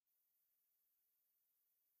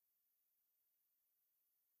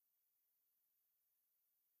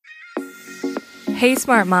Hey,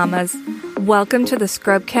 Smart Mamas. Welcome to the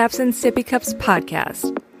Scrub Caps and Sippy Cups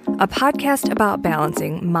podcast, a podcast about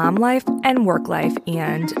balancing mom life and work life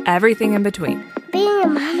and everything in between. Being a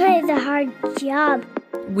mama is a hard job.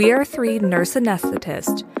 We are three nurse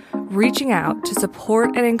anesthetists reaching out to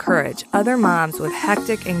support and encourage other moms with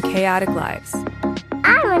hectic and chaotic lives.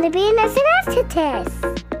 I want to be a nurse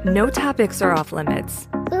anesthetist. No topics are off limits.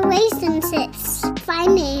 Relationships,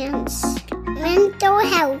 finance, mental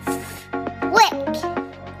health, work.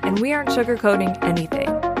 And we aren't sugarcoating anything.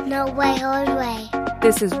 No way, old way.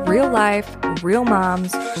 This is real life, real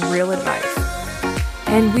moms, real advice.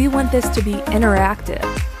 And we want this to be interactive.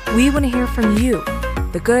 We want to hear from you,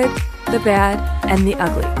 the good, the bad, and the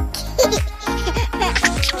ugly.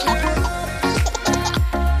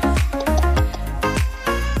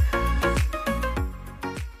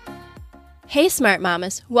 Hey, Smart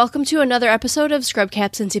Mamas. Welcome to another episode of Scrub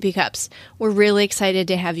Caps and Sippy Cups. We're really excited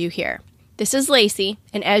to have you here. This is Lacey,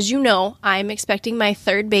 and as you know, I'm expecting my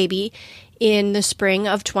third baby in the spring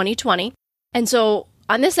of 2020. And so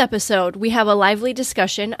on this episode, we have a lively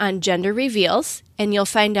discussion on gender reveals, and you'll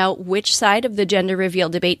find out which side of the gender reveal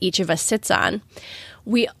debate each of us sits on.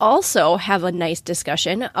 We also have a nice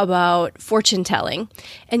discussion about fortune telling,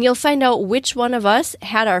 and you'll find out which one of us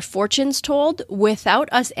had our fortunes told without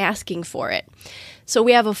us asking for it. So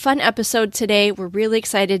we have a fun episode today. We're really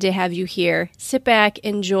excited to have you here. Sit back,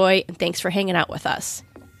 enjoy, and thanks for hanging out with us.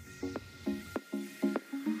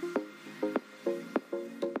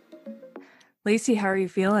 Lacey, how are you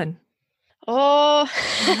feeling? Oh,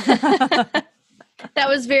 that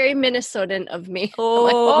was very Minnesotan of me.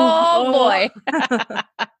 Oh boy.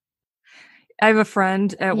 I have a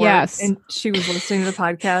friend at work, and she was listening to the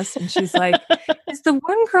podcast, and she's like, "Is the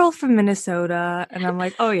one girl from Minnesota?" And I'm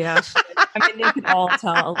like, "Oh yeah." I mean, they can all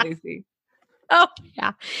tell, Lacey. Oh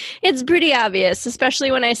yeah, it's pretty obvious,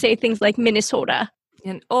 especially when I say things like Minnesota.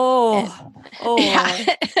 And yeah.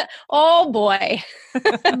 Oh boy.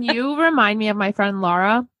 You remind me of my friend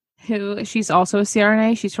Laura, who she's also a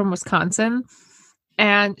CRNA. She's from Wisconsin.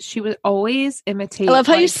 And she would always imitate. I love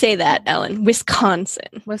how you say that, Ellen.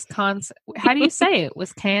 Wisconsin. How do you say it?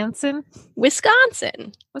 Wisconsin.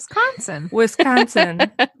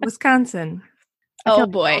 Oh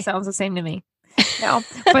boy. It sounds the same to me. No,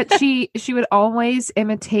 but she would always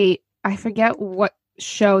imitate. I forget what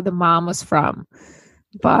show the mom was from,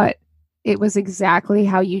 but it was exactly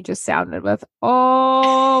how you just sounded with.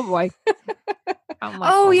 Oh boy.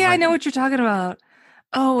 Oh yeah, I know what you're talking about.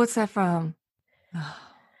 Oh, what's that from?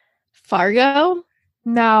 Fargo?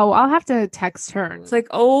 No, I'll have to text her. It's like,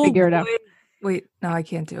 oh, figure it out. Wait, no, I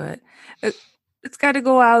can't do it. It's got to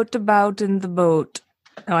go out about in the boat.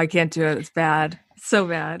 No, I can't do it. It's bad. It's so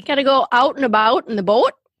bad. Got to go out and about in the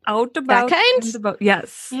boat? Out about that kind? in the boat.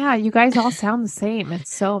 Yes. Yeah, you guys all sound the same.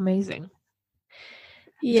 It's so amazing.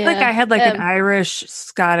 Yeah. It's like I had like an Irish,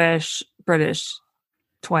 Scottish, British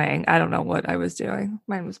twang. I don't know what I was doing.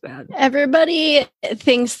 Mine was bad. Everybody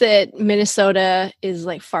thinks that Minnesota is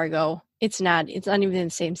like Fargo. It's not. It's not even in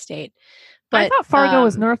the same state. But I thought Fargo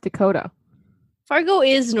was North Dakota. Fargo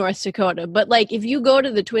is North Dakota, but like if you go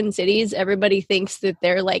to the Twin Cities, everybody thinks that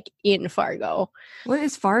they're like in Fargo. What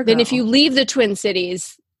is Fargo? Then if you leave the Twin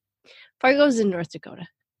Cities, Fargo's in North Dakota.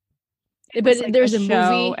 But like there's a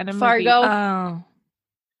movie, Fargo. Oh.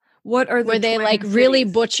 What are the where they like cities? Really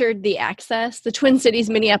butchered the access? The Twin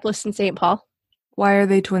Cities, Minneapolis and St. Paul. Why are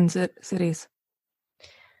they twin cities?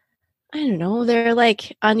 I don't know. They're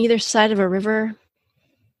like on either side of a river.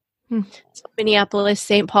 So Minneapolis,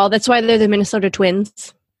 St. Paul. That's why they're the Minnesota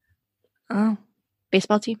Twins. Oh.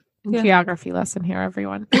 Baseball team. Yeah. Geography lesson here,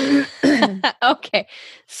 everyone. Okay.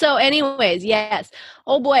 So anyways, yes.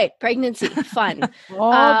 Oh boy, pregnancy. Fun.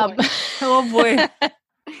 Oh boy.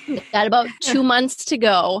 Got about 2 months to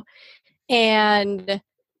go and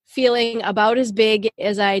feeling about as big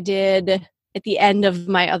as I did at the end of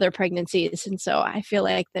my other pregnancies. And so I feel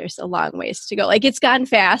like there's a long ways to go. Like it's gone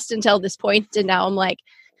fast until this point, and now I'm like,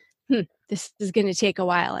 this is going to take a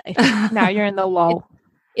while. I think. Now you're in the lull.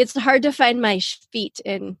 It's hard to find my feet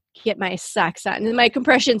and get my socks on. And my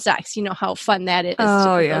compression socks, you know how fun that is to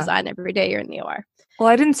put those on every day you're in the OR. Well,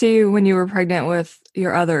 I didn't see you when you were pregnant with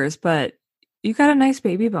your others, but you got a nice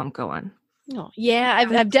baby bump going. Oh, yeah,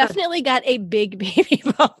 I've definitely got a big baby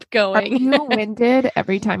bump going. Are you winded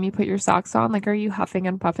every time you put your socks on? Like, are you huffing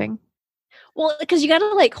and puffing? Well, because you got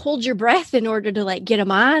to like hold your breath in order to like get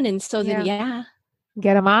them on. And so then,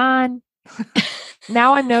 Get them on.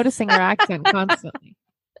 Now I'm noticing your accent constantly.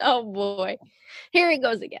 Oh boy. Here it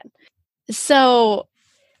goes again. So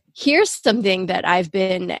here's something that I've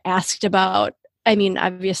been asked about. I mean,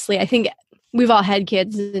 obviously, I think we've all had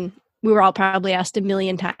kids and we were all probably asked a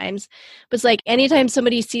million times. But it's like anytime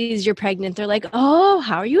somebody sees you're pregnant, they're like, oh,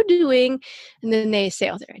 how are you doing? And then they say,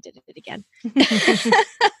 oh, there, I did it again.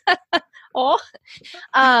 Oh,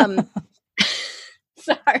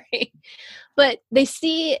 sorry. But they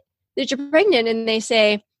see that you're pregnant and they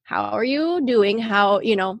say, how are you doing? How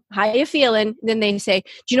are you feeling? Then they say,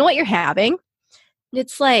 do you know what you're having? And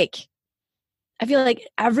it's like, I feel like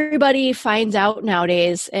everybody finds out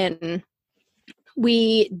nowadays, and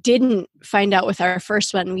we didn't find out with our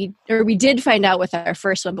first one. We did find out with our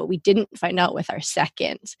first one, but we didn't find out with our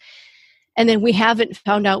second. And then we haven't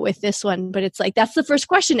found out with this one, but it's like, that's the first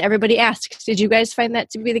question everybody asks. Did you guys find that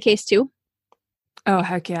to be the case too? Oh,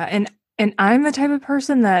 heck yeah. And I'm the type of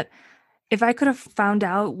person that if I could have found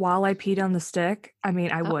out while I peed on the stick, I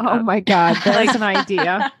mean, I would have. Oh my God, there's an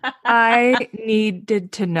idea. I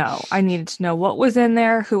needed to know. I needed to know what was in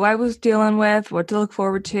there, who I was dealing with, what to look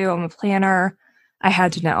forward to. I'm a planner. I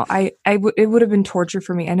had to know. It would have been torture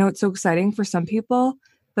for me. I know it's so exciting for some people,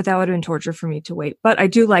 but that would have been torture for me to wait. But I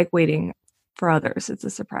do like waiting for others. It's a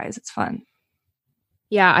surprise. It's fun.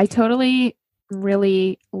 Yeah, I totally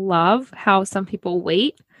really love how some people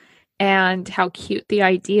wait and how cute the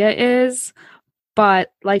idea is.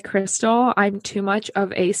 But like Crystal, I'm too much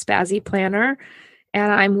of a spazzy planner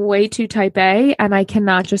and I'm way too type A, and I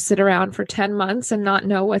cannot just sit around for 10 months and not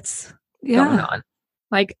know what's going on.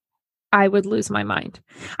 Like, I would lose my mind.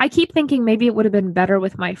 I keep thinking maybe it would have been better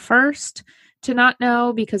with my first to not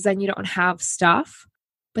know, because then you don't have stuff.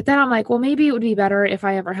 But then I'm like, well, maybe it would be better if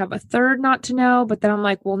I ever have a third not to know. But then I'm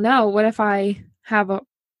like, well, no, what if I have a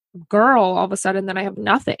girl all of a sudden, then I have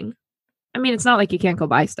nothing? I mean, it's not like you can't go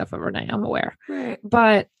buy stuff overnight, I'm aware. Right.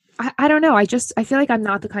 But I don't know. I feel like I'm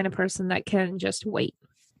not the kind of person that can just wait.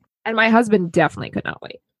 And my husband definitely could not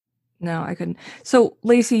wait. No, I couldn't. So,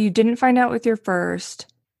 Lacey, you didn't find out with your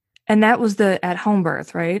first, and that was the at-home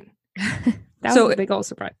birth, right? That was a big old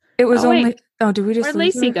surprise. It was only... Wait. Oh, did we just Where'd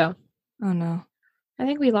lose Lacey her? go? Oh, no. I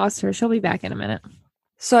think we lost her. She'll be back in a minute.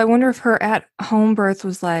 So I wonder if her at-home birth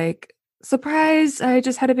was like, surprise, I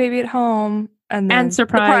just had a baby at home. And then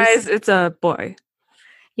surprise, it's a boy.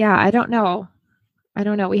 Yeah, I don't know.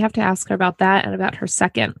 We have to ask her about that and about her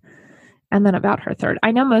second and then about her third.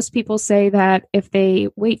 I know most people say that if they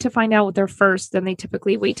wait to find out with their first, then they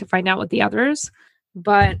typically wait to find out with the others.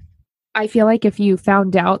 But I feel like if you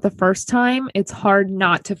found out the first time, it's hard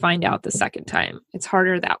not to find out the second time. It's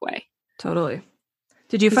harder that way. Totally.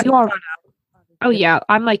 Did you find out? Oh, yeah.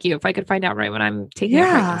 I'm like you. If I could find out right when I'm taking a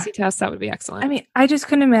pregnancy test, that would be excellent. I mean, I just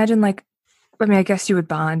couldn't imagine, I guess you would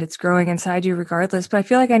bond. It's growing inside you regardless. But I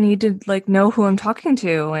feel like I need to, know who I'm talking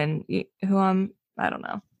to and who I don't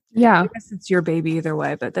know. Yeah. I guess it's your baby either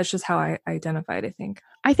way, but that's just how I identify it, I think.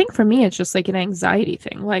 I think for me, it's just like an anxiety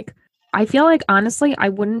thing. Like, I feel like, honestly, I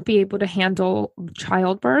wouldn't be able to handle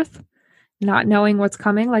childbirth, not knowing what's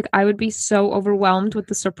coming. Like, I would be so overwhelmed with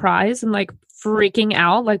the surprise and freaking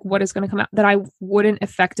out, what is going to come out, that I wouldn't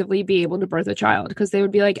effectively be able to birth a child, because they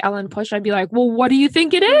would be like, Ellen, push. I'd be like, well, what do you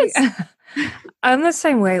think it is? I'm the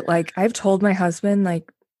same way. I've told my husband,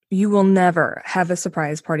 you will never have a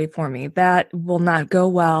surprise party for me. That will not go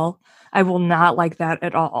well. I will not like that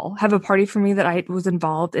at all. Have a party for me that I was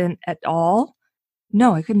involved in at all.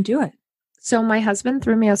 No, I couldn't do it. So my husband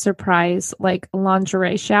threw me a surprise,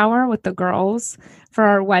 lingerie shower with the girls for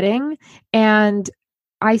our wedding. And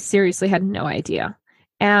I seriously had no idea.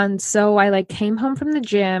 And so I came home from the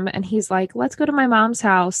gym and he's like, let's go to my mom's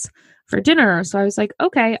house for dinner. So I was like,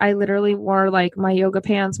 okay. I literally wore my yoga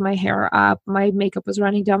pants, my hair up, my makeup was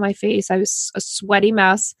running down my face. I was a sweaty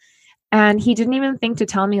mess. And he didn't even think to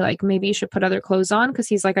tell me maybe you should put other clothes on, because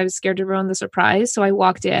he's like, I was scared to ruin the surprise. So I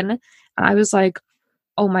walked in and I was like,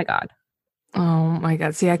 oh my God. Oh my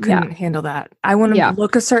God. See, I couldn't handle that. I want to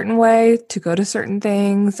look a certain way, to go to certain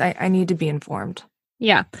things. I need to be informed.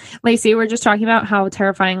 Yeah. Lacey, we're just talking about how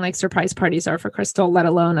terrifying surprise parties are for Crystal, let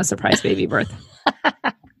alone a surprise baby birth.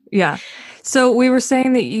 Yeah. So we were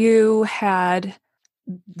saying that you had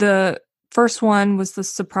the first one was the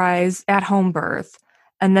surprise at home birth,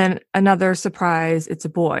 and then another surprise, it's a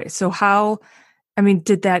boy. So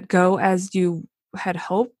did that go as you had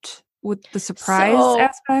hoped with the surprise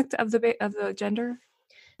aspect of the gender?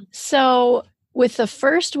 So with the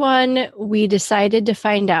first one, we decided to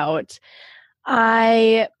find out.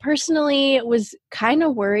 I personally was kind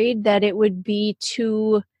of worried that it would be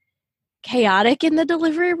too chaotic in the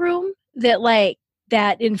delivery room, that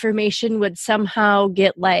that information would somehow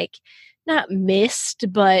get not missed,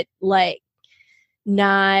 but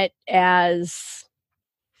not as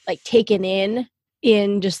taken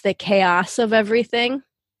in just the chaos of everything.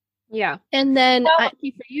 Yeah. And then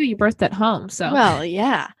lucky for you birthed at home. So well,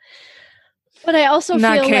 yeah. But I also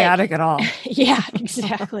Not feel chaotic at all. Yeah,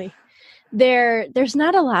 exactly. There's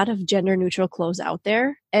not a lot of gender neutral clothes out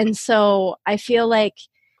there. And so I feel like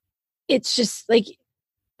it's just like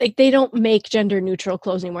they don't make gender neutral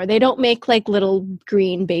clothes anymore. They don't make like little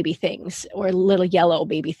green baby things or little yellow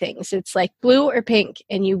baby things. It's like blue or pink,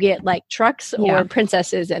 and you get like trucks or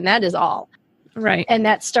princesses, and that is all. Right. And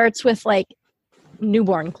that starts with like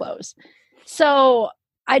newborn clothes. So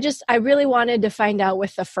I really wanted to find out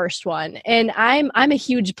with the first one. And I'm a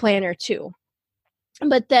huge planner too.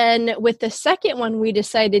 But then with the second one, we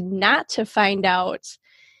decided not to find out,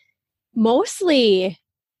 mostly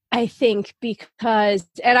I think because,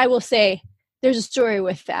 and I will say there's a story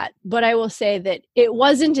with that, but I will say that it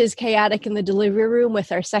wasn't as chaotic in the delivery room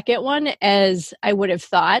with our second one as I would have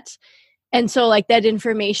thought. And so like that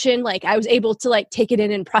information, like I was able to like take it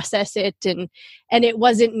in and process it. And it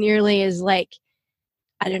wasn't nearly as like,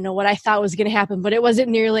 I don't know what I thought was going to happen, but it wasn't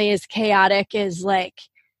nearly as chaotic as like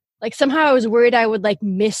somehow I was worried I would like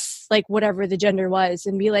miss like whatever the gender was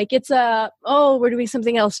and be like, we're doing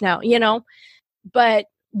something else now, you know? But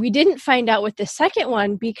we didn't find out with the second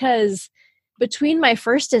one because between my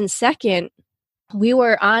first and second, we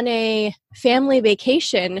were on a family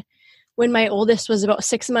vacation when my oldest was about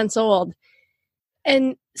 6 months old.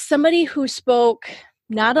 And somebody who spoke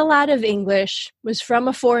not a lot of English, was from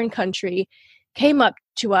a foreign country, came up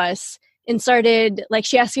to us and started, like,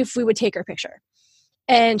 she asked if we would take her picture.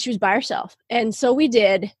 And she was by herself. And so we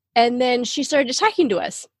did. And then she started talking to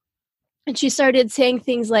us. And she started saying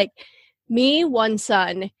things like, me, 1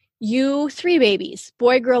 son, you, 3 babies,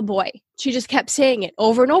 boy, girl, boy. She just kept saying it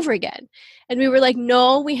over and over again. And we were like,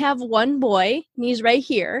 no, we have 1 boy, and he's right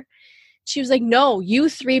here. She was like, no, you,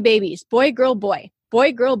 3 babies, boy, girl, boy,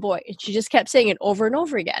 boy, girl, boy. And she just kept saying it over and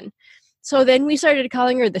over again. So then we started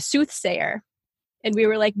calling her the soothsayer. And we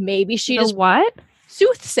were like, maybe she The just... what?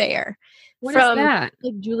 Soothsayer. What from, is that?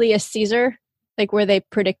 like, Julius Caesar, like where they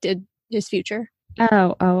predicted his future.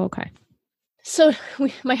 Oh, okay. So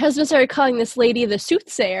my husband started calling this lady the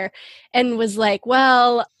soothsayer and was like,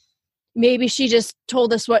 well, maybe she just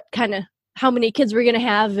told us how many kids we're going to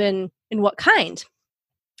have and what kind.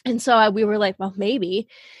 And so we were like, well, maybe.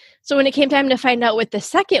 So when it came time to find out with the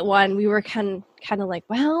second one, we were kind of like,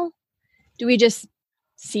 well, do we just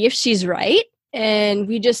see if she's right? And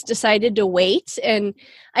we just decided to wait. And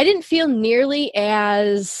I didn't feel nearly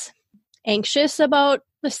as anxious about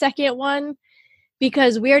the second one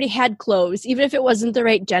because we already had clothes. Even if it wasn't the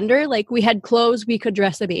right gender, like, we had clothes we could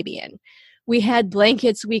dress a baby in. We had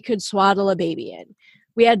blankets we could swaddle a baby in.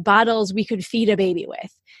 We had bottles we could feed a baby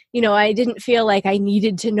with. You know, I didn't feel like I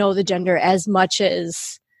needed to know the gender as much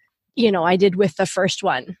as, I did with the first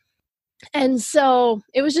one. And so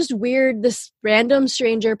it was just weird. This random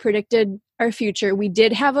stranger predicted our future. We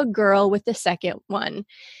did have a girl with the second one.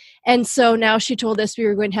 And so now she told us we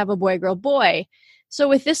were going to have a boy, girl, boy. So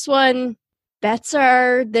with this one, bets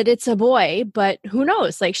are that it's a boy, but who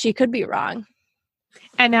knows? Like, she could be wrong.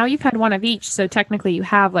 And now you've had one of each. So technically you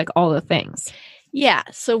have like all the things. Yeah.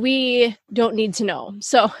 So we don't need to know.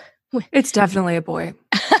 So it's definitely a boy.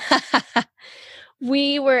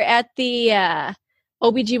 We were at the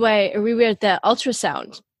OBGYN, or we were at the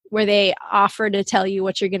ultrasound where they offer to tell you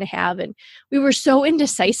what you're going to have. And we were so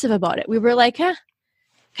indecisive about it. We were like,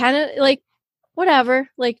 kind of like, whatever.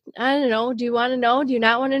 Like, I don't know. Do you want to know? Do you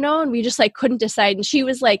not want to know? And we just like couldn't decide. And she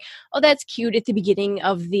was like, oh, that's cute at the beginning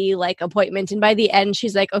of the like appointment. And by the end,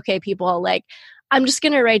 she's like, okay, people, like, I'm just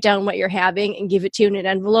going to write down what you're having and give it to you in an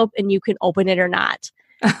envelope and you can open it or not.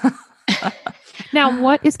 Now,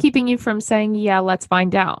 what is keeping you from saying, yeah, let's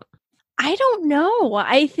find out? I don't know.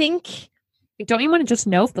 I think... Don't you want to just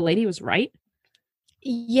know if the lady was right?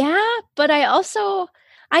 Yeah, but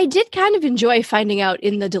I did kind of enjoy finding out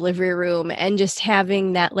in the delivery room and just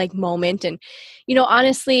having that like moment. And,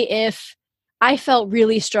 honestly, if I felt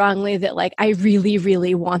really strongly that like, I really,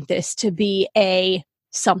 really want this to be a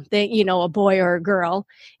something, a boy or a girl.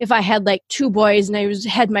 If I had like 2 boys and I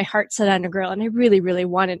had my heart set on a girl and I really, really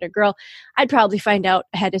wanted a girl, I'd probably find out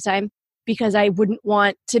ahead of time because I wouldn't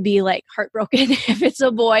want to be like heartbroken if it's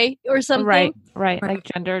a boy or something. Right. Like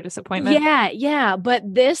gender disappointment. Yeah. But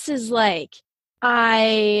this is like,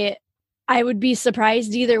 I would be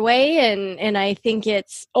surprised either way. And I think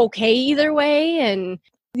it's okay either way. And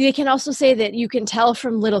they can also say that you can tell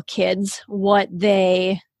from little kids what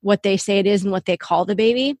they say it is and what they call the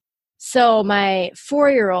baby. So my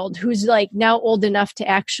 4-year-old, who's like now old enough to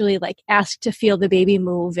actually like ask to feel the baby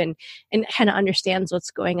move and kind of understands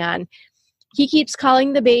what's going on, he keeps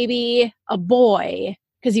calling the baby a boy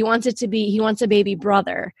because he wants a baby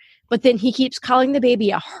brother. But then he keeps calling the baby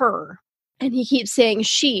a her. And he keeps saying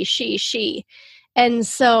she. And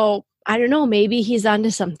so I don't know, maybe he's onto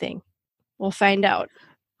something. We'll find out.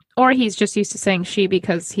 Or he's just used to saying she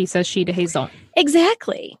because he says she to Hazel.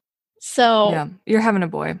 Exactly. So Yeah, you're having a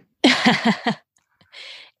boy.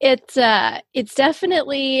 it's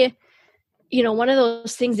definitely, one of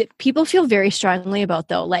those things that people feel very strongly about,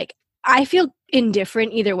 though. Like, I feel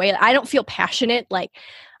indifferent either way. I don't feel passionate like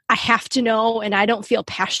I have to know, and I don't feel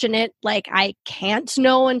passionate like I can't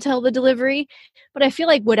know until the delivery. But I feel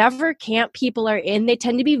like whatever camp people are in, they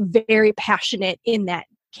tend to be very passionate in that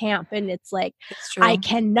camp. And it's like, It's true. I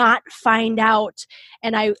cannot find out.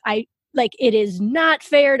 And I like, it is not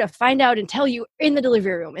fair to find out until you in the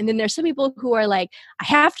delivery room. And then there's some people who are like, I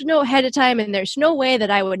have to know ahead of time, and there's no way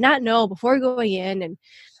that I would not know before going in.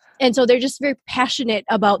 And so they're just very passionate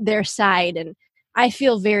about their side. And I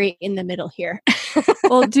feel very in the middle here.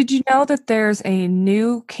 Well, did you know that there's a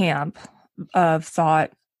new camp of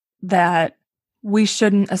thought that we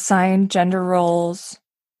shouldn't assign gender roles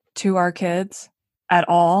to our kids at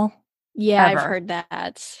all? Yeah, Ever. I've heard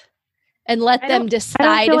that. And let I them don't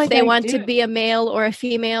decide feel if like they I want to do. be a male or a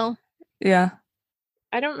female. Yeah.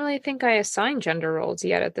 I don't really think I assign gender roles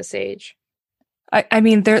yet at this age. I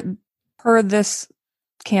mean, per this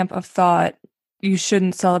camp of thought, you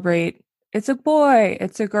shouldn't celebrate it's a boy,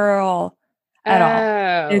 it's a girl at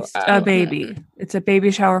all. It's a baby. It's a baby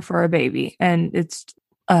shower for a baby. And it's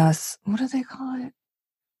what do they call it?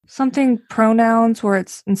 Something pronouns where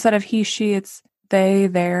it's instead of he, she, it's they,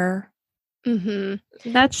 their.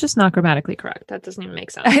 Mm-hmm. That's just not grammatically correct. That doesn't even make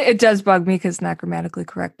sense. It does bug me because it's not grammatically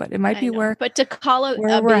correct, but it might be where. But to call it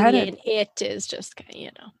where a we're baby headed. and it is just,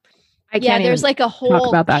 I can't there's even like a whole talk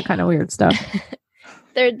about that kind of weird stuff.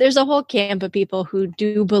 there's a whole camp of people who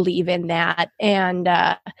do believe in that. And,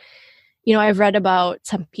 I've read about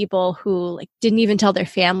some people who like didn't even tell their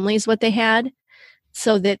families what they had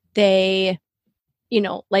so that they,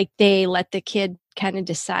 they let the kid kind of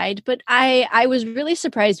decide. But I was really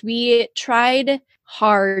surprised. We tried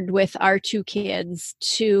hard with our two kids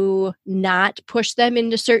to not push them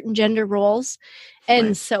into certain gender roles. And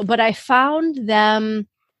Right. so, but I found them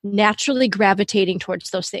naturally gravitating towards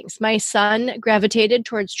those things. My son gravitated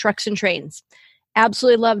towards trucks and trains.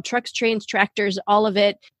 Absolutely loved trucks, trains, tractors, all of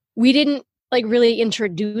it. We didn't like really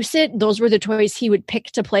introduce it. Those were the toys he would pick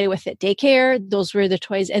to play with at daycare. Those were the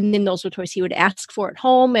toys, and then those were toys he would ask for at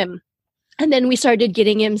home. And then we started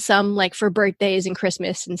getting him some like for birthdays and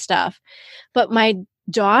Christmas and stuff. But my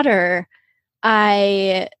daughter,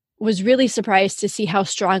 I was really surprised to see how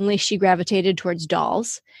strongly she gravitated towards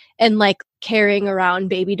dolls and like carrying around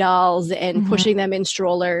baby dolls and Mhm. pushing them in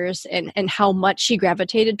strollers and how much she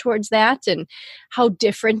gravitated towards that and how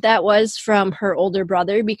different that was from her older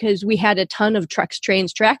brother, because we had a ton of trucks,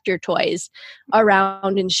 trains, tractor toys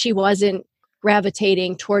around and she wasn't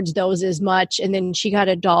gravitating towards those as much. And then she got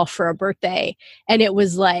a doll for a birthday and it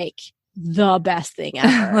was like the best thing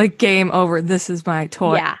ever. Like game over. This is my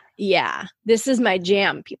toy. Yeah. This is my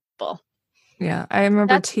jam, people. Yeah. I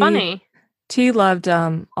remember That's funny. T loved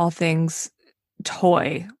all things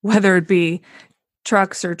toy, whether it be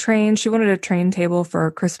trucks or trains. She wanted a train table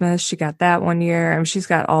for Christmas. She got that one year, and she's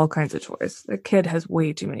got all kinds of toys. The kid has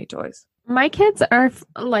way too many toys. My kids are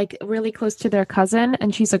like really close to their cousin,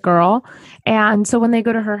 and she's a girl. And so when they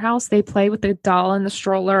go to her house, they play with the doll and the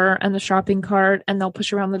stroller and the shopping cart, and they'll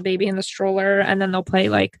push around the baby in the stroller, and then they'll play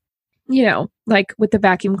like with the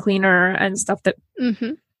vacuum cleaner and stuff that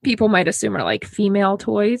people might assume are like female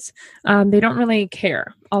toys. They don't really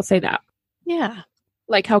care. I'll say that. Yeah.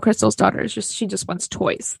 Like how Crystal's daughter is she just wants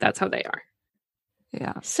toys. That's how they are.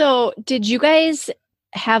 Yeah. So did you guys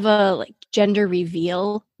have a like gender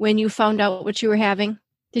reveal when you found out what you were having?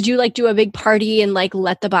 Did you like do a big party and like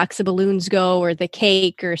let the box of balloons go or the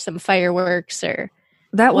cake or some fireworks or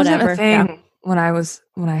That wasn't whatever? a thing when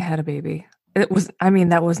I had a baby. That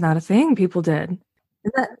was not a thing people did.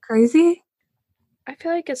 Isn't that crazy? I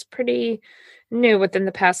feel like it's pretty new within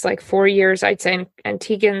the past like 4 years, I'd say. And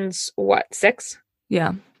Tegan's 6?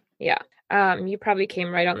 Yeah. Yeah. You probably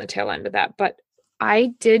came right on the tail end of that, but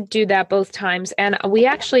I did do that both times. And we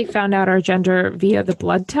actually Found out our gender via the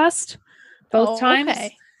blood test both times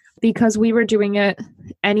Okay. because we were doing it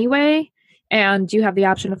anyway. And you have the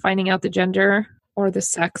option of finding out the gender or the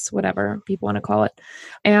sex, whatever people want to call it.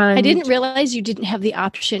 And I didn't realize you didn't have the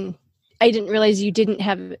option. I didn't realize you didn't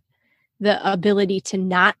have the ability to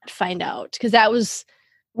not find out because that was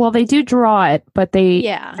well, they do draw it, but they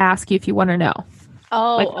yeah. ask you if you want to know.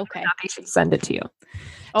 Oh, Like, whether or okay. not they should send it to you.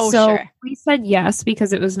 Oh, so sure. we said yes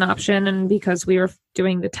because it was an option and because we were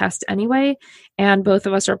doing the test anyway. And both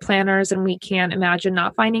of us are planners and we can't imagine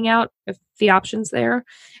not finding out if the option's there.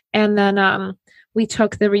 And then we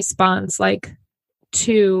took the response like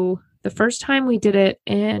to the first time we did it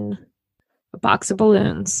in a box of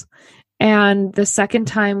balloons. And the second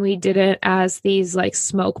time we did it as these like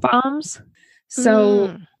smoke bombs.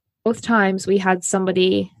 So both times we had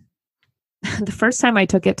somebody. The first time I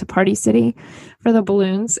took it to Party City for the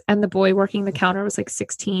balloons, and the boy working the counter was like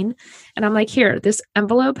 16. And I'm like, here, this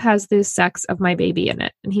envelope has the sex of my baby in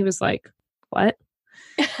it. And he was like, what?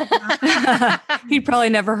 He'd probably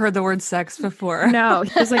never heard the word sex before. No,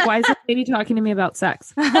 he was like, why is this baby talking to me about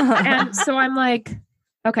sex? And so I'm like,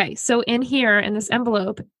 okay, so in here, in this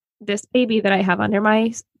envelope, this baby that I have under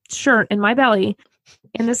my shirt in my belly,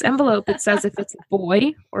 in this envelope, it says if it's a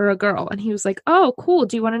boy or a girl. And he was like, oh, cool.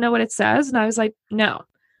 Do you want to know what it says? And I was like, no.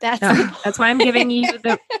 That's Why I'm giving you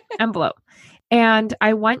the envelope. And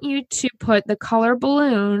I want you to put the color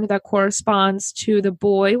balloon that corresponds to the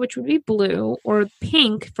boy, which would be blue, or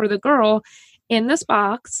pink for the girl, in this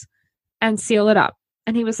box and seal it up.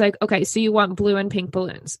 And he was like, okay, so you want blue and pink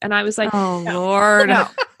balloons. And I was like, oh, no, Lord.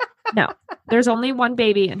 No, there's only one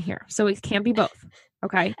baby in here. So it can't be both.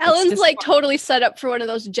 Okay. Ellen's like totally set up for one of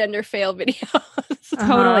those gender fail videos.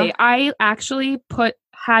 Totally. I actually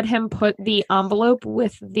had him put the envelope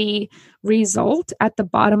with the result at the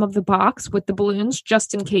bottom of the box with the balloons,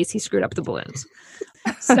 just in case he screwed up the balloons.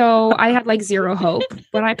 So I had like zero hope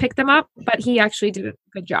when I picked them up, but he actually did a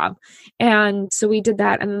good job. And so we did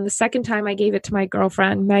that. And then the second time I gave it to my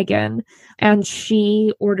girlfriend, Megan, and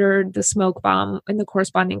she ordered the smoke bomb in the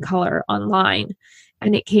corresponding color online.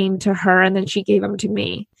 And it came to her, and then she gave them to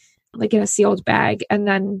me, like in a sealed bag. And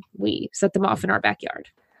then we set them off in our backyard.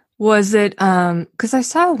 Was it, because I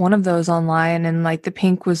saw one of those online and like the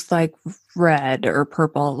pink was like red or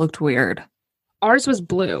purple. It looked weird. Ours was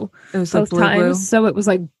blue. It was both like blue. So it was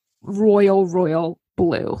like royal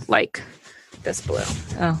blue, like this blue.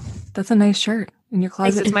 Oh, that's a nice shirt in your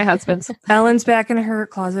closet. It's my husband's. Ellen's back in her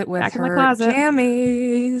closet with Back in her my closet.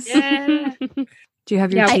 jammies. Yeah. Do you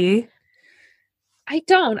have your tea? I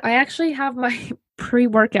don't. I actually have my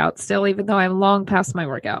pre-workout still, even though I'm long past my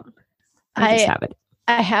workout. I just have it.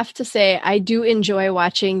 I have to say, I do enjoy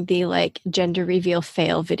watching the like gender reveal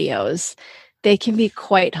fail videos. They can be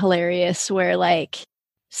quite hilarious where like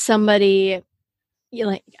somebody,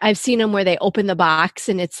 I've seen them where they open the box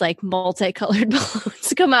and it's like multicolored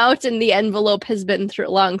balloons come out and the envelope has been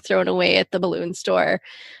long thrown away at the balloon store.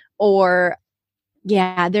 Or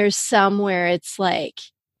there's some where it's like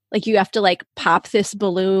you have to like pop this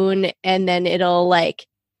balloon and then it'll like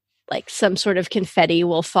some sort of confetti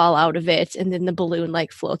will fall out of it and then the balloon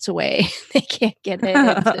like floats away. They can't get it.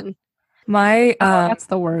 And That's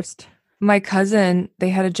the worst. My cousin, they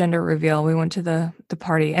had a gender reveal. We went to the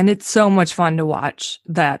party and it's so much fun to watch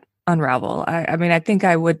that unravel. I mean, I think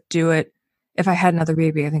I would do it if I had another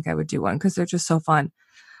baby. I think I would do one because they're just so fun.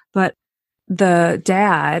 But the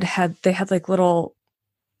dad had like little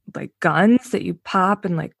like guns that you pop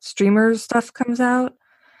and like streamers stuff comes out.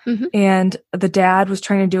 Mm-hmm. And the dad was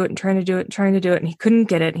trying to do it and he couldn't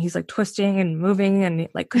get it. And he's like twisting and moving and he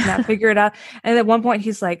like could not figure it out. And at one point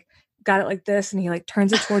he's like got it like this and he like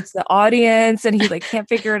turns it towards the audience and he like can't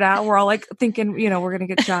figure it out. We're all like thinking, we're going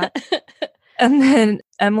to get shot. And then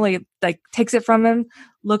Emily like takes it from him,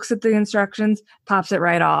 looks at the instructions, pops it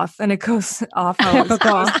right off, and it goes off how it's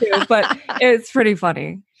supposed to. But it's pretty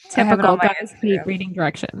funny. Typical guys hate reading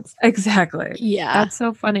directions. Exactly. Yeah. That's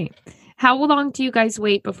so funny. How long do you guys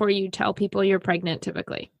wait before you tell people you're pregnant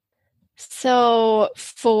typically? So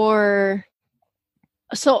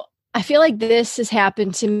I feel like this has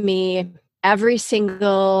happened to me every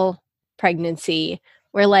single pregnancy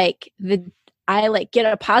where like I like get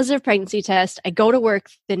a positive pregnancy test. I go to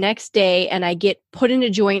work the next day and I get put in a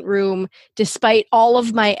joint room despite all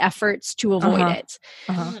of my efforts to avoid it.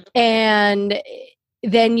 And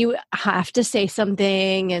then you have to say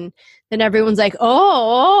something and then everyone's like,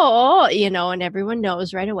 oh, and everyone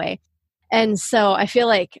knows right away. And so I feel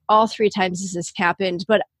like all 3 times this has happened,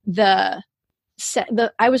 but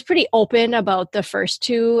I was pretty open about the first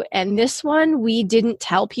 2. And this one, we didn't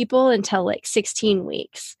tell people until like 16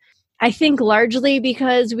 weeks. I think largely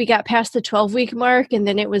because we got past the 12-week mark and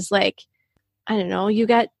then it was like, I don't know, you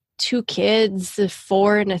got 2 kids, a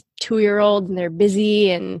 4 and a 2-year-old and they're busy.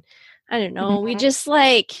 And I don't know, we just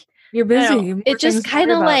like, you're busy. It just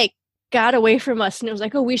kind of like got away from us. And it was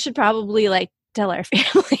like, oh, we should probably like tell our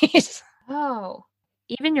families. Oh,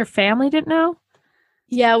 even your family didn't know?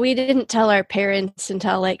 Yeah, we didn't tell our parents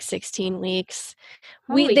until like 16 weeks.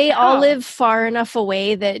 Holy They cow. all live far enough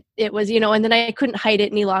away that it was, and then I couldn't hide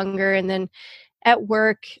it any longer. And then at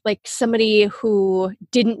work, like somebody who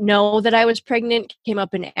didn't know that I was pregnant came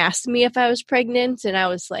up and asked me if I was pregnant. And I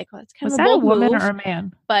was like, well, it's kind Was of a that a bold woman move. or a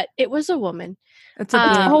man? But it was a woman. It's a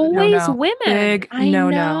big Always no-no. women. Big I no.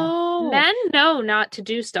 know. Men know not to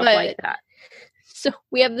do stuff But like that. So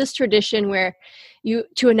we have this tradition where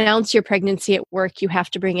to announce your pregnancy at work, you have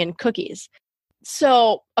to bring in cookies.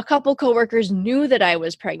 So a couple coworkers knew that I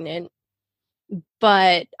was pregnant,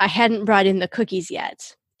 but I hadn't brought in the cookies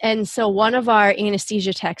yet. And so one of our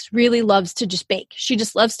anesthesia techs really loves to just bake. She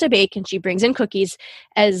just loves to bake, and she brings in cookies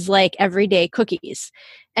as like everyday cookies.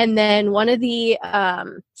 And then one of the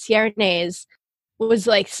CRNAs was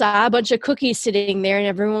like, saw a bunch of cookies sitting there, and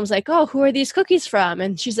everyone was like, oh, who are these cookies from?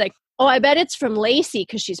 And she's like, oh, I bet it's from Lacey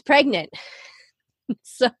because she's pregnant.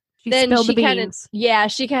 So then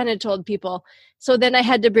she kind of told people. So then I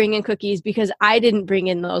had to bring in cookies because I didn't bring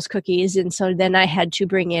in those cookies. And so then I had to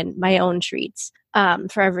bring in my own treats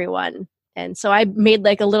for everyone. And so I made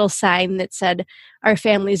like a little sign that said, our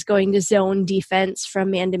family's going to zone defense from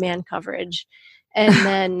man-to-man coverage. And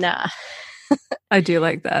then I do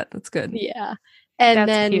like that. That's good. Yeah. And That's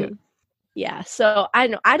then cute. Yeah. So I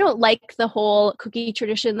don't like the whole cookie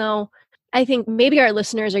tradition though. I think maybe our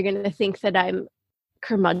listeners are going to think that I'm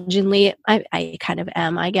curmudgeonly. I kind of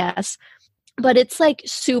am, I guess. But it's like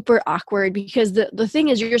super awkward because the thing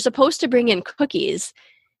is, you're supposed to bring in cookies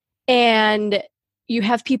and you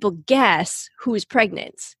have people guess who's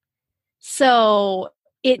pregnant. So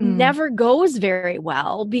it never goes very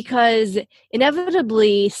well because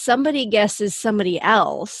inevitably somebody guesses somebody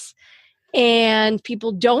else and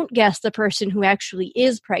people don't guess the person who actually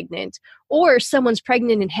is pregnant, or someone's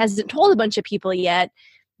pregnant and hasn't told a bunch of people yet,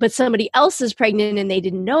 but somebody else is pregnant and they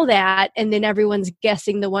didn't know that, and then everyone's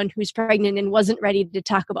guessing the one who's pregnant and wasn't ready to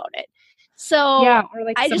talk about it. So Yeah, or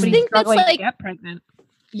like I just somebody think that's struggling to like, get pregnant.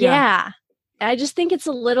 yeah. I just think it's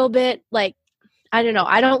a little bit like, I don't know.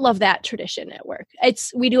 I don't love that tradition at work.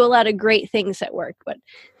 We do a lot of great things at work, but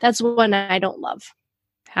that's one I don't love.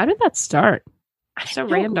 How did that start? So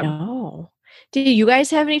don't random. know. Do you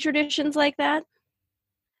guys have any traditions like that?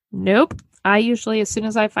 Nope. I usually, as soon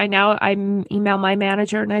as I find out, I email my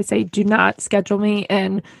manager and I say, do not schedule me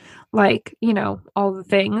in, like, all the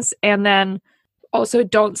things. And then also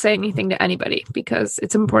don't say anything to anybody because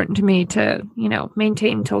it's important to me to,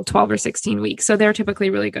 maintain until 12 or 16 weeks. So they're typically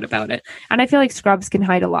really good about it. And I feel like scrubs can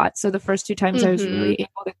hide a lot. So the first 2 times I was really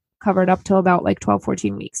able to cover it up till about like 12,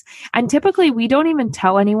 14 weeks. And typically we don't even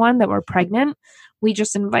tell anyone that we're pregnant. We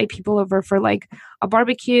just invite people over for like a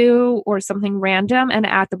barbecue or something random. And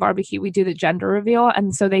at the barbecue, we do the gender reveal.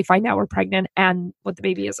 And so they find out we're pregnant and what the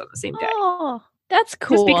baby is on the same day. Oh, that's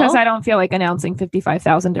cool. Just because I don't feel like announcing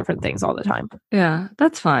 55,000 different things all the time. Yeah,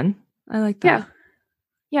 that's fun. I like that.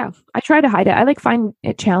 Yeah. I try to hide it. I find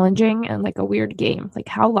it challenging and like a weird game. Like,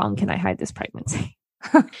 how long can I hide this pregnancy?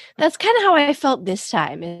 That's kind of how I felt this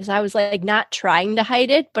time. Is I was like not trying to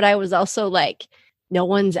hide it, but I was also like, no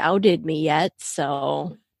one's outed me yet,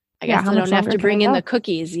 so I guess I don't have to bring in the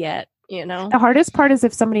cookies yet. The hardest part is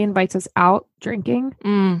if somebody invites us out drinking.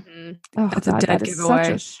 Oh, That's God, a dead that is giveaway.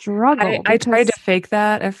 such a struggle. I tried to fake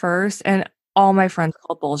that at first, and all my friends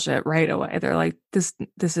called bullshit right away. They're like, "This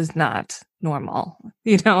is not normal,"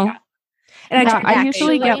 Yeah. And I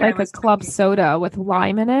usually get like a club soda with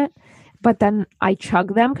lime in it, but then I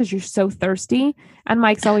chug them because you're so thirsty. And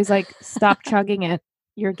Mike's always like, "Stop chugging it.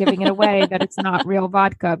 You're giving it away that it's not real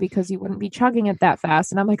vodka because you wouldn't be chugging it that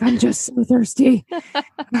fast." And I'm like, I'm just so thirsty.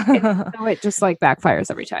 So it just like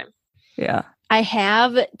backfires every time. Yeah. I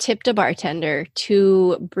have tipped a bartender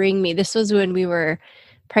to bring me. This was when we were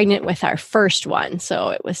pregnant with our first one. So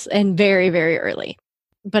it was very, very early.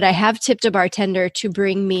 But I have tipped a bartender to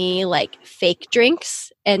bring me like fake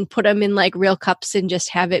drinks and put them in like real cups and just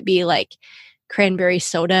have it be like cranberry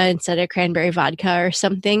soda instead of cranberry vodka or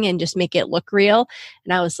something and just make it look real.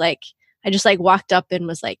 And I was like, I just like walked up and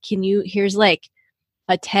was like, here's like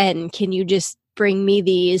a 10. Can you just bring me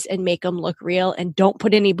these and make them look real and don't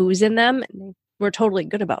put any booze in them? And they were totally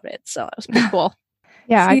good about it. So it was pretty cool.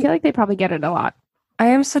 Yeah. I feel like they probably get it a lot. I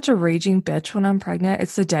am such a raging bitch when I'm pregnant.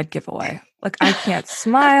 It's the dead giveaway. Like I can't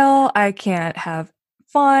smile. I can't have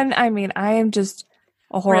fun. I mean, I am just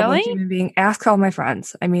a horrible human being. Ask all my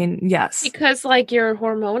friends. I mean, yes. Because like you're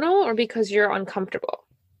hormonal or because you're uncomfortable?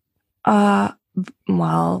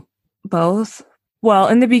 Well, both. Well,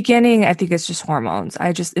 in the beginning, I think it's just hormones.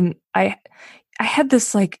 I had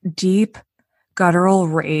this like deep guttural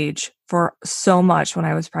rage for so much when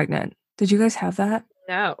I was pregnant. Did you guys have that?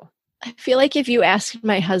 No. I feel like if you asked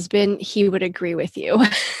my husband, he would agree with you.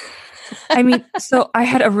 I mean, so I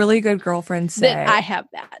had a really good girlfriend say I have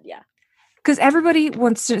that. Yeah. Because everybody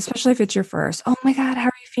wants to, especially if it's your first, oh my God, how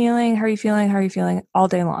are you feeling? How are you feeling? How are you feeling? All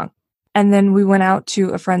day long. And then we went out to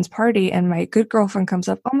a friend's party and my good girlfriend comes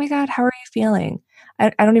up, oh my God, how are you feeling? I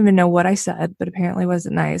don't even know what I said, but apparently it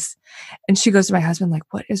wasn't nice. And she goes to my husband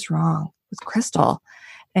like, what is wrong with Crystal?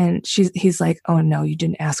 And he's like, "Oh no, you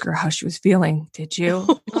didn't ask her how she was feeling, did you?"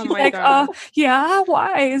 Oh She's my like, God. Yeah,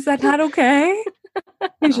 why? Is that not okay?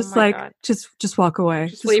 He's Oh just my like, God. just walk away.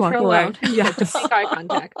 Just leave walk her away. alone. Yeah. Don't make eye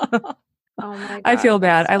contact. Oh my God. I feel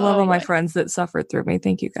bad. I love so all my good. friends that suffered through me.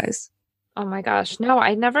 Thank you guys. Oh my gosh. No,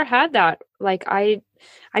 I never had that. Like I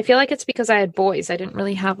feel like it's because I had boys. I didn't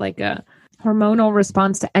really have like a Hormonal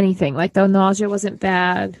response to anything. Like the nausea wasn't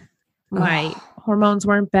bad. My hormones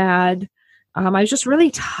weren't bad. I was just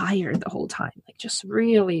really tired the whole time. Like just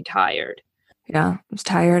really tired. Yeah, I was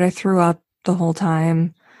tired. I threw up the whole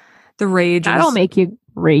time. The rage That'll was make you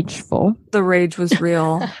rageful. the rage was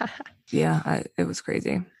real. Yeah, it was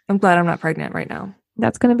crazy. I'm glad I'm not pregnant right now.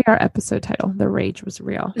 That's going to be our episode title. The rage was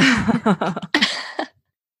real.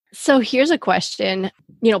 So here's a question.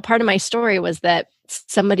 You know, part of my story was that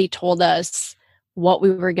somebody told us what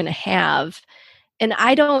we were going to have. And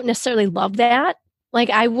I don't necessarily love that. Like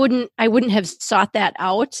I wouldn't have sought that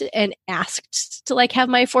out and asked to like have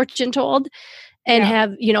my fortune told and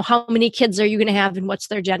have, you know, how many kids are you going to have and what's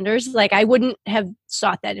their genders? Like I wouldn't have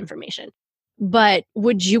sought that information. But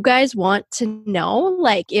would you guys want to know,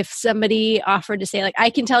 like if somebody offered to say like,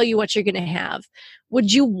 I can tell you what you're going to have,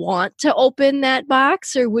 would you want to open that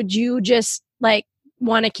box or would you just like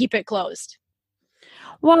want to keep it closed?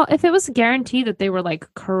 Well, if it was a guarantee that they were like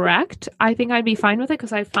correct, I think I'd be fine with it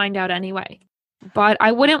because I'd find out anyway. But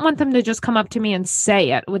I wouldn't want them to just come up to me and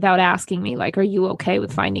say it without asking me, like, are you okay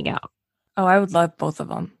with finding out? Oh, I would love both of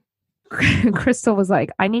them. Crystal was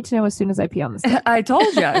like, I need to know as soon as I pee on the stick. I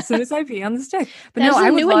told you as soon as I pee on the stick. But That's no, a I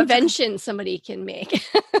would new love invention somebody can make.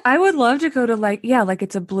 I would love to go to like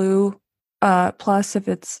it's a blue plus if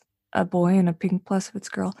it's a boy and a pink plus if it's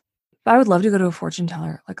a girl. But I would love to go to a fortune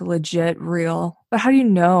teller, like a legit real. But how do you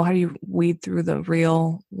know? How do you weed through the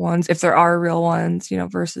real ones if there are real ones, you know,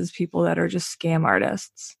 versus people that are just scam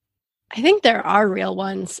artists? I think there are real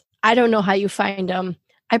ones. I don't know how you find them.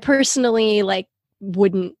 I personally like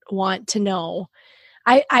wouldn't want to know.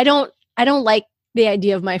 I don't like the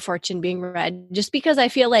idea of my fortune being read just because I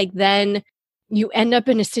feel like then you end up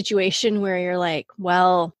in a situation where you're like,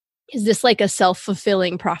 well, is this like a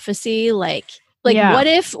self-fulfilling prophecy? Like Yeah.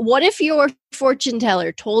 what if your fortune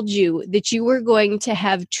teller told you that you were going to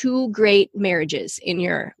have 2 great marriages in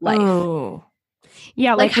your life? Oh.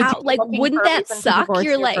 Yeah, Like would how- you be like, looking wouldn't for a that reason to suck? divorce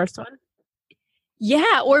You're your like- first one?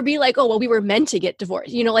 Yeah, or be like, oh, well, we were meant to get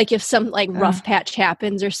divorced. You know, like if some like rough patch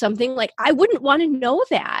happens or something, like I wouldn't want to know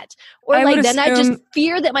that. Or I like would then I just assume-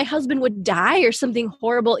 fear that my husband would die or something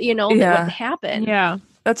horrible, you know, that Yeah. would happen. Yeah.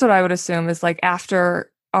 That's what I would assume is like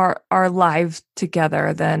after our lives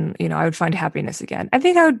together, then, you know, I would find happiness again. I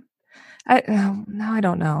think I would no, I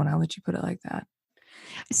don't know now that you put it like that.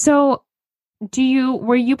 So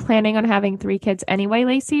were you planning on having 3 kids anyway,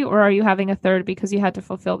 Lacey, or are you having a third because you had to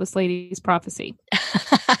fulfill this lady's prophecy?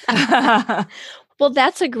 Well,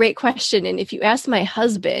 that's a great question. And if you ask my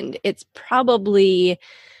husband, it's probably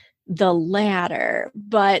the latter.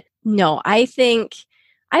 But no, I think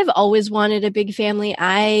I've always wanted a big family.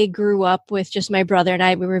 I grew up with just my brother and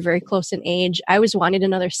I. We were very close in age. I always wanted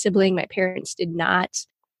another sibling. My parents did not.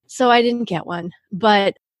 So I didn't get one.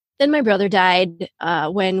 But then my brother died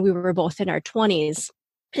when we were both in our 20s.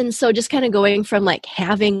 And so just kind of going from like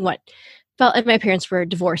having what felt like my parents were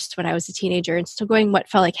divorced when I was a teenager. And so going what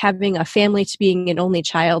felt like having a family to being an only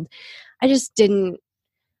child, I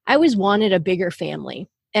always wanted a bigger family.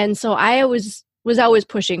 And so I was always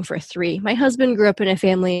pushing for 3. My husband grew up in a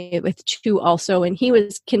family with 2 also, and he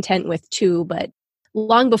was content with 2. But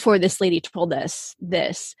long before this lady told us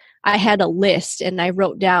this, I had a list and I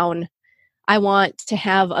wrote down, I want to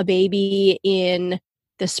have a baby in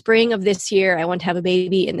the spring of this year. I want to have a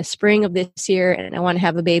baby in the spring of this year. And I want to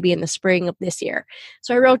have a baby in the spring of this year.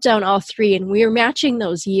 So I wrote down all 3 and we were matching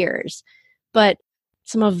those years. But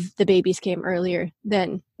some of the babies came earlier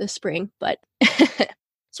than the spring. But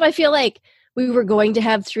so I feel like we were going to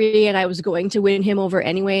have 3 and I was going to win him over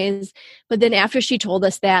anyways. But then after she told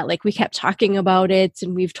us that, like we kept talking about it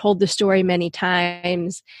and we've told the story many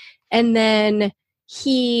times. And then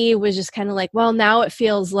he was just kind of like, well, now it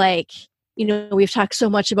feels like, you know, we've talked so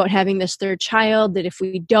much about having this 3rd child that if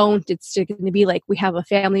we don't, it's going to be like we have a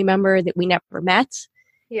family member that we never met.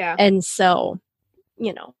 Yeah. And so,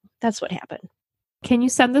 you know, that's what happened. Can you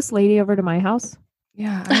send this lady over to my house?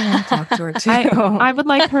 Yeah, I want to talk to her too. I would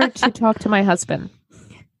like her to talk to my husband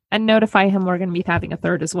and notify him we're going to be having a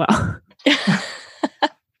 3rd as well.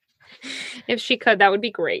 If she could, that would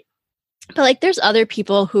be great. But like there's other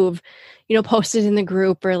people who've, you know, posted in the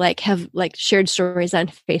group or like have like shared stories on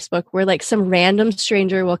Facebook where like some random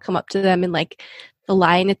stranger will come up to them in like the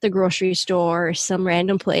line at the grocery store or some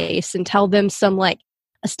random place and tell them some like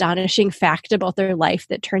astonishing fact about their life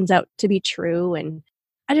that turns out to be true. And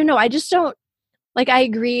I don't know, I just don't, like, I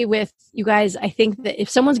agree with you guys. I think that if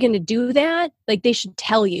someone's going to do that, like, they should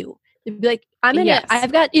tell you. They'd be like, Yes.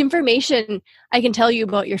 I've got information I can tell you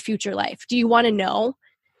about your future life. Do you want to know?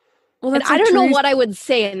 Well, And that's I like don't know Therese- what I would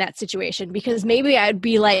say in that situation, because maybe I'd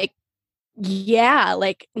be like, yeah,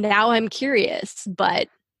 like, now I'm curious, but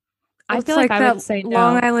I It's feel like I that would say no.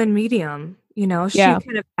 Long Island medium. You know, she Yeah.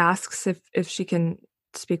 kind of asks if she can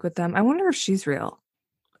speak with them. I wonder if she's real.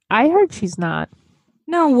 I heard she's not.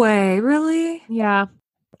 No way, really? Yeah.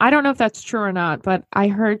 I don't know if that's true or not, but I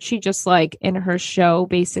heard she just like in her show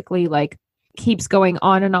basically like keeps going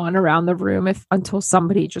on and on around the room until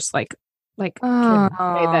somebody just like can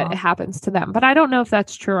say that it happens to them. But I don't know if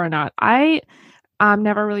that's true or not. I'm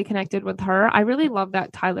never really connected with her. I really love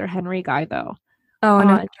that Tyler Henry guy though. Oh, I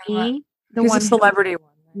know. On E! The He's one a celebrity one.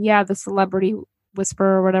 Yeah, the celebrity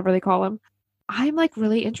whisperer or whatever they call him. I'm like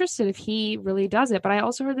really interested if he really does it, but I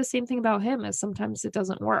also heard the same thing about him, as sometimes it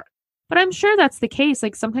doesn't work. But I'm sure that's the case.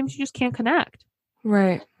 Like sometimes you just can't connect.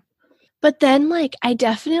 Right. But then, like, I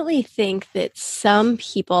definitely think that some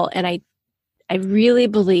people, and I really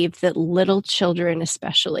believe that little children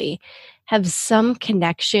especially have some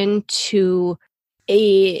connection to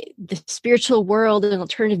the spiritual world, an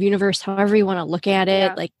alternative universe, however you want to look at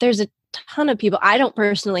it. Yeah. Like, there's a ton of people. I don't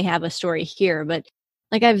personally have a story here, but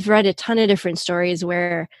like, I've read a ton of different stories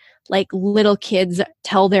where like little kids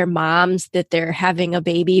tell their moms that they're having a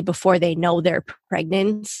baby before they know they're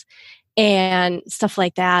pregnant and stuff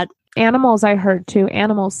like that. Animals, I heard too.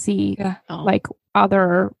 Animals see Oh. like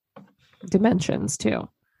other dimensions too.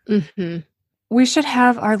 Mm-hmm. We should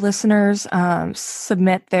have our listeners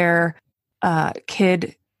submit their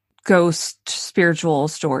kid ghost spiritual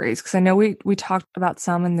stories, because I know we talked about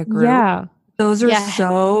some in the group. Yeah. Those are Yeah.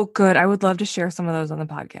 so good. I would love to share some of those on the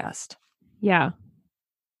podcast. Yeah.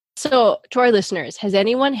 So, to our listeners, has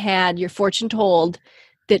anyone had your fortune told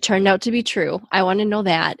that turned out to be true? I want to know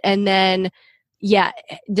that. And then, yeah,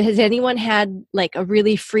 has anyone had like a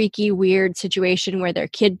really freaky, weird situation where their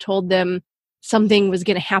kid told them something was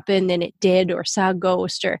going to happen and it did, or saw a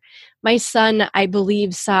ghost? Or my son, I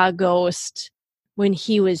believe, saw a ghost when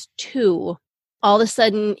he was 2. All of a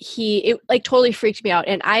sudden, it like totally freaked me out.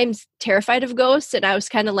 And I'm terrified of ghosts. And I was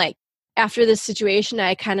kind of like, after this situation,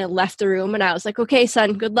 I kind of left the room and I was like, okay,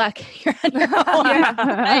 son, good luck. You're on your own.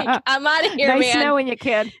 Like, I'm out of here, Nice man. knowing you,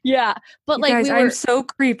 kid. Yeah. But You like, guys, we were. I'm so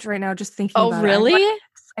creeped right now just thinking Oh, about it. really?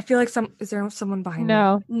 I feel like is there someone behind me?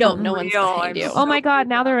 No. No, For no one's real, behind I'm you. so- Oh my God,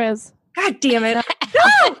 now there is. God damn it.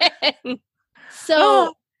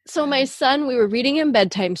 So my son, we were reading him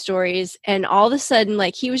bedtime stories, and all of a sudden,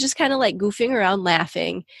 like, he was just kind of like goofing around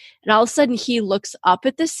laughing, and all of a sudden he looks up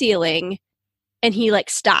at the ceiling and he like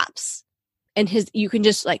stops, and you can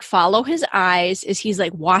just like follow his eyes as he's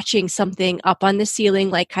like watching something up on the ceiling,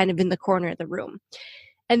 like kind of in the corner of the room.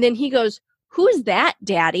 And then he goes, "Who is that,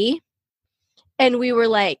 Daddy?" And we were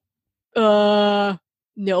like,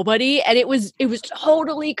 nobody. And it was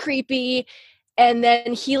totally creepy. And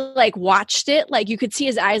then he like watched it, like you could see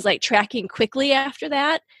his eyes like tracking quickly after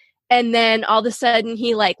that. And then all of a sudden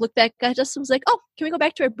he like looked back at us and was like, "Oh, can we go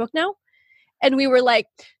back to our book now?" And we were like,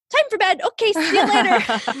 "Time for bed. Okay, see you later."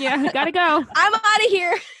 Yeah, gotta go. I'm out of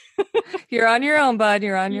here. You're on your own, bud.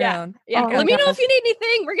 You're on your own. Yeah. Oh, Let me know gosh. if you need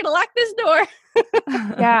anything. We're going to lock this door.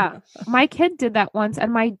 Yeah. My kid did that once,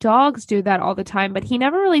 and my dogs do that all the time, but he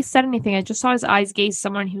never really said anything. I just saw his eyes gaze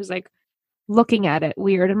somewhere, and he was like looking at it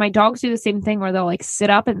weird. And my dogs do the same thing where they'll like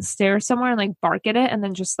sit up and stare somewhere and like bark at it and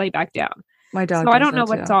then just lay back down. My dog. So I does don't know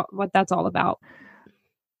that too. what that's all about.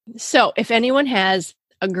 So if anyone has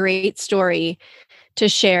a great story to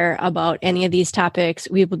share about any of these topics,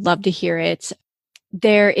 we would love to hear it.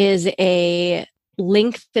 There is a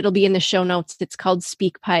link that'll be in the show notes. It's called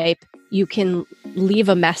SpeakPipe. You can leave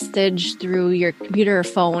a message through your computer or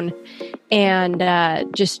phone and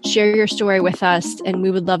just share your story with us. And we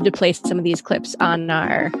would love to play some of these clips on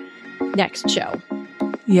our next show.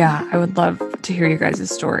 Yeah, I would love to hear you guys'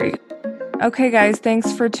 story. Okay, guys,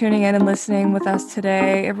 thanks for tuning in and listening with us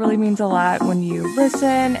today. It really means a lot when you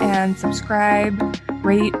listen and subscribe,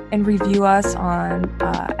 rate, and review us on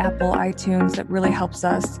Apple iTunes. That really helps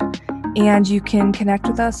us. And you can connect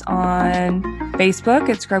with us on Facebook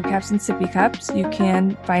at Scrub Caps and Sippy Cups. You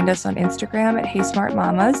can find us on Instagram at Hey Smart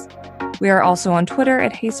Mamas. We are also on Twitter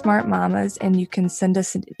at Hey Smart Mamas, and you can send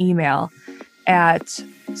us an email at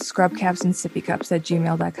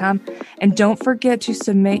scrubcapsandsippycups@gmail.com. And don't forget to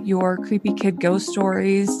submit your creepy kid ghost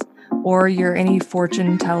stories or your any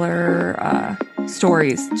fortune teller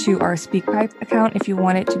stories to our SpeakPipe account if you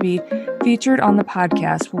want it to be featured on the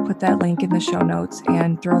podcast. We'll put that link in the show notes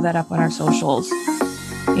and throw that up on our socials.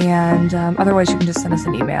 And otherwise, you can just send us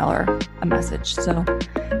an email or a message. So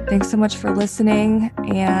thanks so much for listening,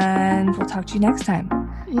 and we'll talk to you next time.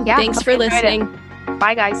 Yeah, Thanks hope for you enjoyed it. listening.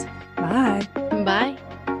 Bye, guys. Bye. Bye.